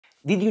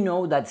Did you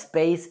know that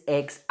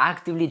SpaceX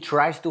actively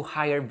tries to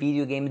hire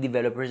video game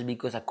developers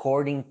because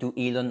according to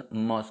Elon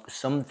Musk,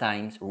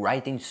 sometimes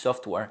writing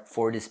software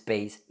for the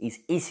space is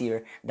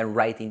easier than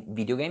writing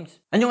video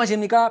games?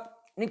 안녕하십니까?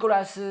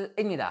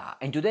 니콜라스입니다.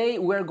 And today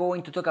we're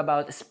going to talk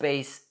about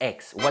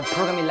SpaceX. What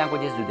programming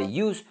languages do they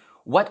use?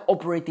 What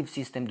operating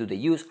system do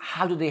they use?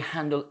 How do they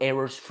handle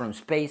errors from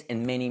space?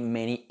 And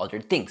many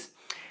other things.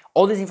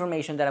 All this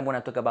information that I'm going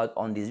to talk about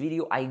on this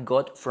video, I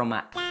got from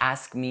a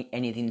Ask Me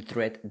Anything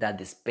thread that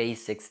the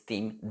SpaceX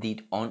team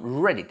did on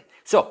Reddit.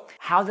 So,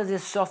 how does the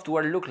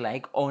software look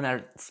like on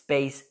our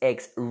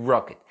SpaceX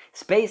rocket?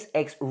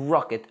 SpaceX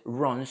rocket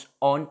runs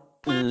on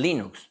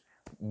Linux.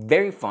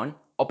 Very fun,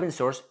 open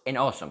source, and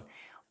awesome.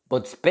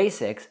 But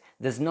SpaceX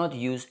does not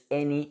use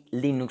any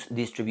Linux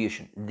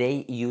distribution.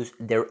 They use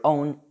their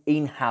own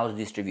in-house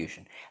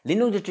distribution.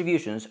 Linux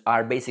distributions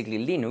are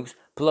basically Linux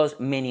plus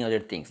many other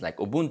things like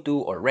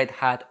Ubuntu or Red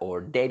Hat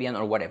or Debian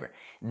or whatever.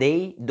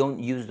 They don't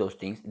use those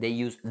things, they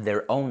use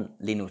their own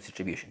Linux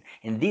distribution.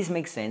 And this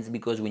makes sense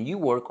because when you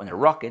work on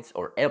rockets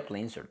or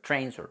airplanes or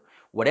trains or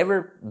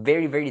whatever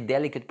very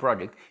delicate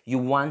project, you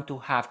want to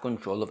have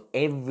control of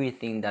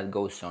everything that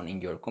goes on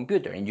in your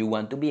computer and you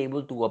want to be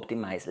able to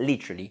optimize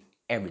literally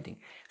everything.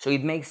 So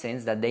it makes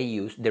sense that they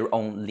use their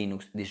own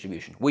Linux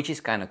distribution, which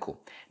is kind of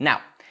cool. Now,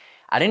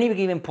 at any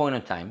given point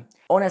in time,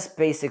 on a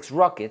SpaceX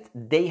rocket,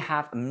 they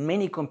have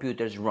many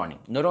computers running,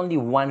 not only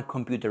one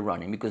computer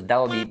running, because that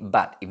will be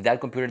bad. If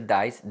that computer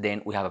dies,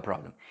 then we have a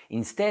problem.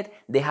 Instead,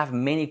 they have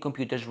many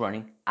computers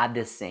running at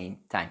the same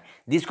time.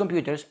 These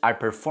computers are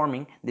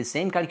performing the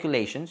same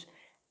calculations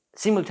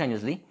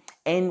simultaneously,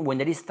 and when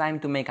there is time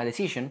to make a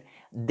decision,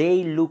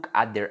 they look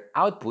at their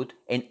output,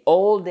 and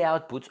all the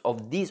outputs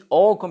of these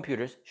all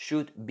computers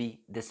should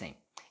be the same.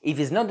 If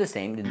it's not the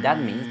same, then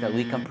that means that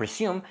we can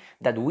presume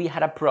that we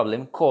had a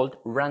problem called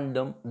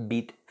random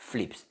bit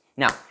flips.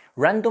 Now,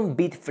 random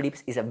bit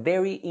flips is a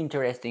very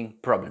interesting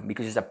problem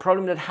because it's a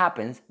problem that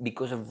happens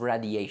because of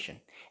radiation.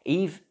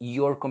 If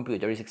your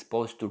computer is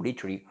exposed to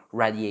literally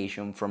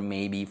radiation from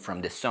maybe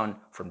from the sun,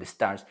 from the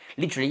stars,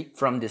 literally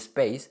from the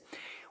space,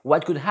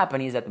 what could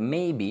happen is that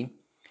maybe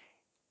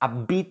a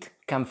bit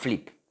can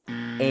flip.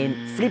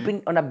 And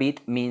flipping on a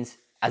bit means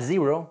a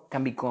 0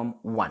 can become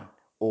 1.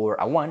 Or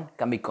a 1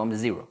 can become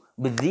 0.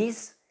 But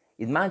this,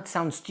 it might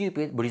sound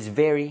stupid, but it's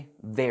very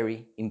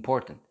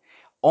important.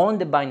 On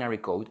the binary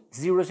code,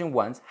 zeros and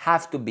ones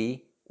have to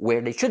be where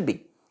they should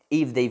be.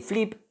 If they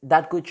flip,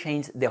 that could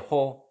change the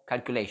whole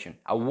calculation.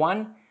 A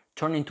 1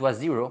 turned into a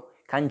 0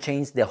 can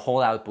change the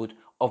whole output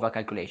of a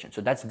calculation.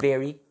 So that's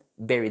very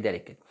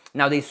delicate.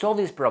 Now they solve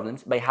these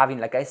problems by having,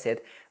 like I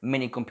said,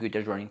 many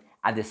computers running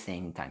at the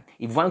same time.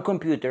 If one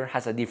computer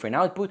has a different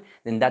output,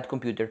 then that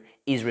computer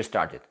is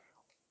restarted.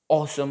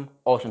 Awesome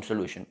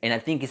solution. And I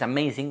think it's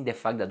amazing the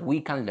fact that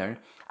we can learn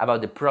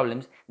about the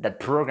problems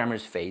that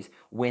programmers face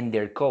when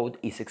their code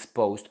is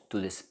exposed to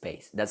the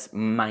space. That's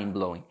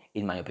mind-blowing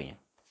in my opinion.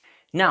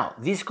 Now,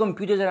 these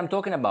computers that I'm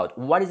talking about,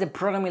 what is the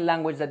programming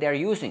language that they are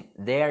using?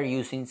 They are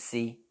using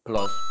C++.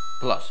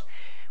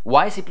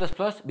 Why C++?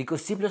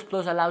 Because C++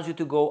 allows you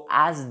to go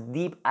as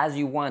deep as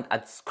you want,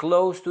 as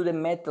close to the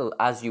metal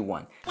as you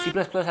want. C++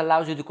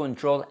 allows you to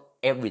control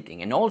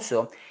everything. And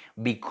also,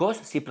 because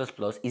C++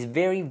 is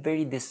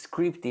very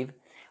descriptive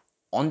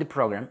on the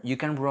program, you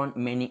can run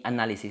many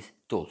analysis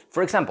tools.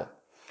 For example,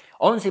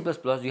 on C++,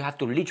 you have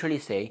to literally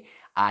say,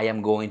 I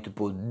am going to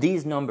put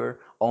this number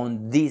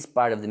on this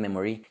part of the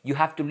memory. You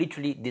have to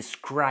literally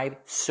describe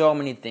so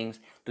many things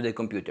to the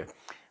computer,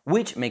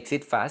 which makes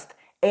it fast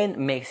and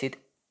makes it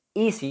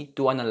easy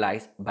to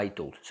analyze by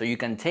tools. So you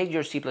can take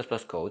your C++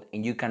 code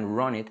and you can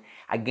run it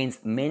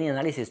against many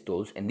analysis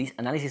tools, and these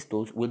analysis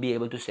tools will be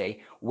able to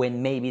say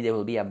when maybe there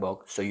will be a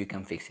bug so you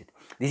can fix it.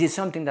 This is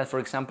something that, for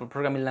example,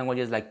 programming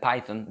languages like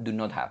Python do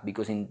not have,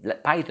 because in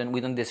Python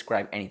we don't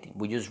describe anything.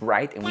 We just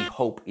write and we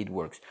hope it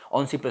works.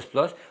 On C++,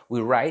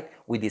 we write,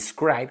 we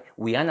describe,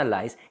 we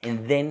analyze,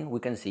 and then we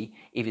can see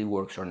if it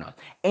works or not.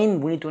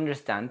 And we need to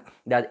understand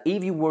that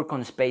if you work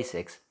on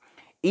SpaceX,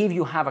 if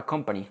you have a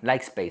company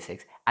like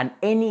SpaceX, and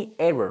any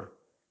error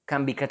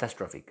can be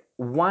catastrophic.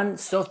 One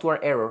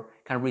software error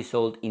can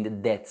result in the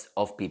deaths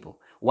of people.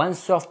 One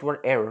software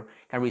error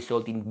can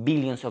result in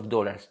billions of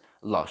dollars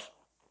lost.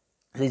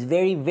 So it's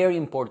very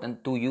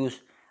important to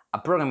use a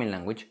programming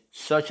language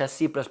such as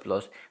C++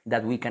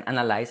 that we can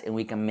analyze and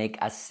we can make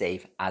as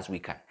safe as we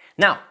can.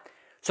 Now,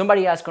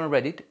 somebody asked on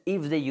Reddit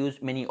if they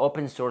use many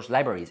open source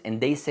libraries,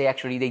 and they say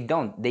actually they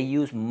don't. They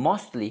use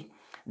mostly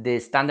the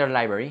standard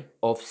library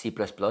of C++,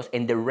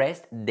 and the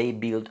rest they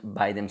build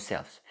by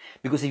themselves.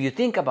 Because if you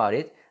think about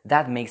it,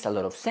 that makes a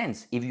lot of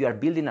sense. If you are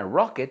building a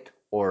rocket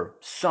or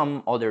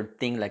some other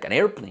thing like an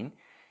airplane,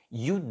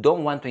 you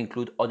don't want to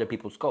include other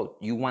people's code.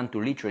 You want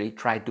to literally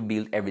try to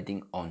build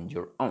everything on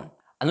your own.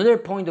 Another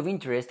point of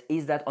interest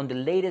is that on the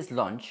latest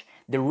launch,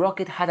 the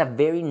rocket had a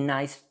very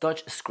nice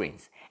touch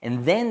screens.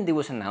 And then it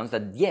was announced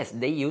that yes,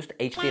 they used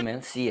HTML,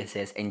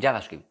 CSS, and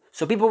JavaScript.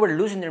 So people were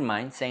losing their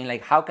mind saying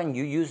like, how can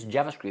you use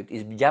JavaScript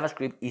if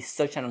JavaScript is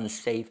such an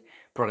unsafe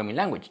programming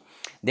language?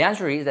 The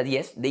answer is that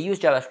yes, they use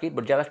JavaScript,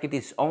 but JavaScript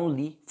is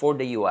only for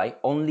the UI,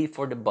 only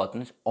for the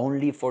buttons,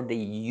 only for the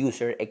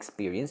user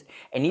experience.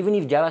 And even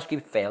if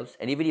JavaScript fails,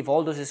 and even if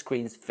all those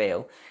screens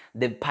fail,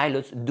 the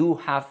pilots do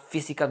have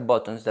physical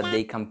buttons that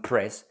they can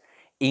press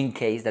in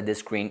case that the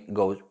screen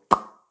goes.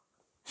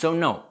 So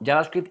no,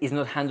 JavaScript is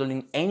not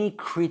handling any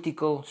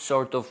critical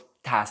sort of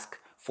task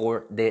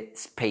for the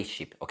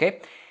spaceship,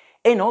 okay?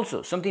 And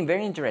also, something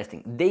very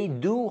interesting, they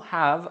do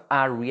have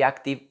a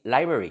reactive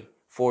library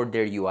for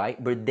their UI,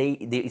 but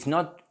it's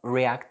not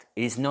React,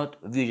 it is not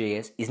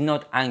Vue.js, it's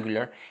not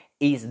Angular,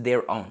 it's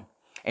their own.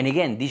 And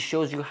again, this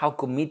shows you how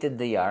committed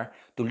they are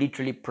to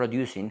literally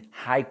producing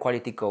high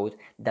quality code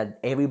that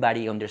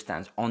everybody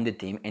understands on the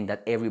team and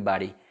that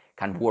everybody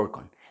can work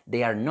on.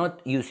 They are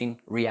not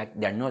using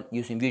React, they are not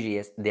using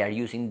Vue.js, they are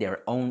using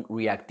their own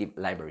reactive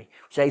library.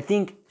 So I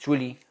think it's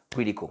really,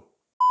 really cool.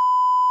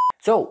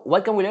 So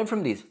what can we learn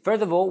from this?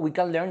 First of all, we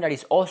can learn that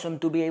it's awesome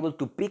to be able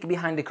to peek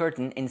behind the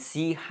curtain and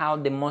see how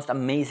the most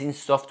amazing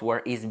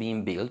software is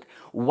being built.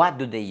 What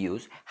do they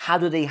use? How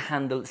do they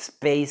handle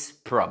space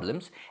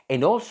problems?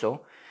 And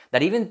also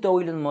that even though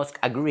Elon Musk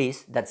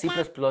agrees that C++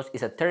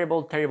 is a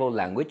terrible, terrible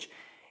language,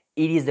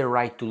 it is the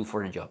right tool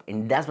for the job.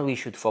 And that's what we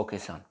should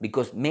focus on,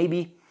 because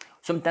maybe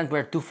sometimes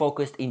we're too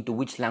focused into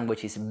which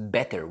language is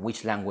better,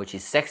 which language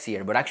is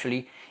sexier. But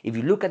actually, if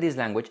you look at this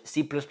language,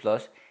 C++,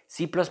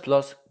 C++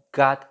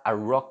 got a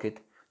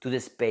rocket to the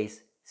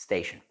space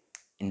station.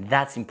 And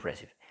that's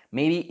impressive.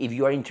 Maybe if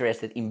you are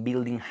interested in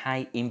building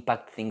high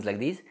impact things like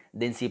this,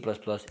 then C++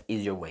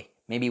 is your way.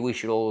 Maybe we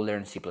should all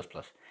learn C++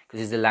 because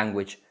it's the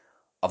language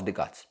of the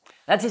gods.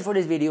 That's it for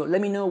this video. Let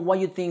me know what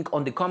you think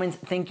on the comments.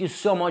 Thank you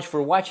so much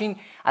for watching.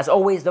 As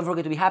always, don't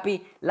forget to be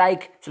happy,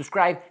 like,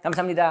 subscribe,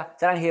 감사합니다,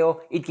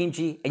 사랑해요, eat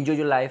kimchi, enjoy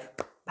your life.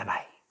 Bye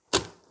bye.